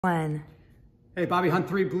One. Hey, Bobby Hunt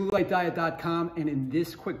 3, BlueLightDiet.com, and in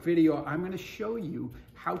this quick video, I'm going to show you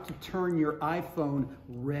how to turn your iPhone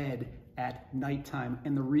red at nighttime.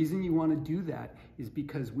 And the reason you want to do that is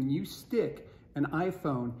because when you stick an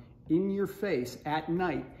iPhone in your face at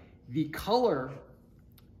night, the color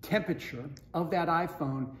temperature of that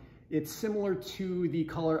iPhone, it's similar to the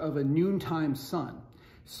color of a noontime sun.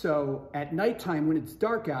 So at nighttime, when it's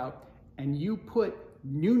dark out and you put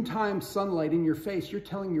noontime sunlight in your face, you're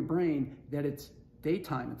telling your brain that it's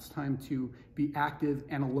daytime. It's time to be active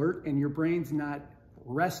and alert, and your brain's not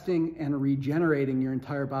resting and regenerating your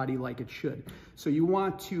entire body like it should. So you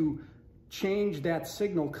want to change that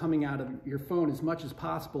signal coming out of your phone as much as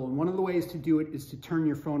possible. And one of the ways to do it is to turn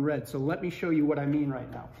your phone red. So let me show you what I mean right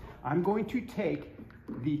now. I'm going to take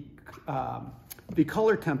the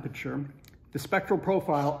color temperature, the spectral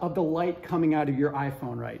profile of the light coming out of your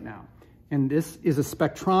iPhone right now. And this is a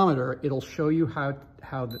spectrometer. It'll show you how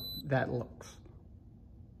that looks.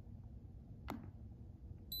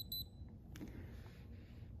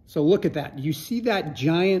 So look at that. You see that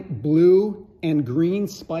giant blue and green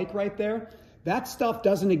spike right there? That stuff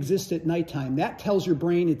doesn't exist at nighttime. That tells your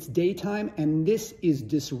brain it's daytime, and this is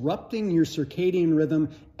disrupting your circadian rhythm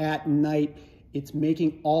at night. It's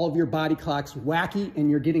making all of your body clocks wacky, and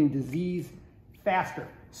you're getting disease faster.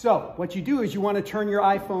 So what you do is you want to turn your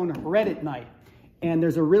iPhone red at night. And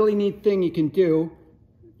there's a really neat thing you can do.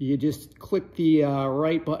 You just click the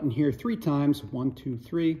right button here 3 times, 1, 2,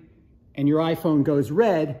 3, and your iPhone goes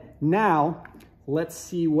red. Now, let's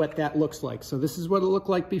see what that looks like. So this is what it looked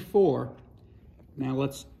like before. Now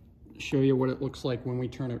let's show you what it looks like when we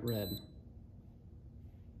turn it red.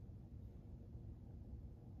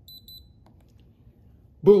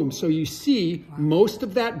 Boom, so you see most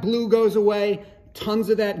of that blue goes away, tons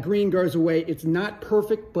of that green goes away. It's not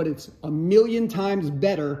perfect, but it's 1,000,000 times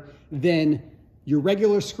better than your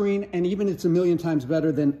regular screen, and even it's 1,000,000 times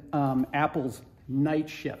better than Apple's night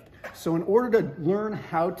shift. So in order to learn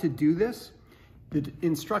how to do this, the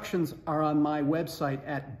instructions are on my website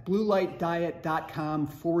at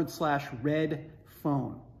BlueLightDiet.com/red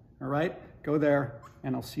phone. All right, go there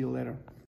and I'll see you later.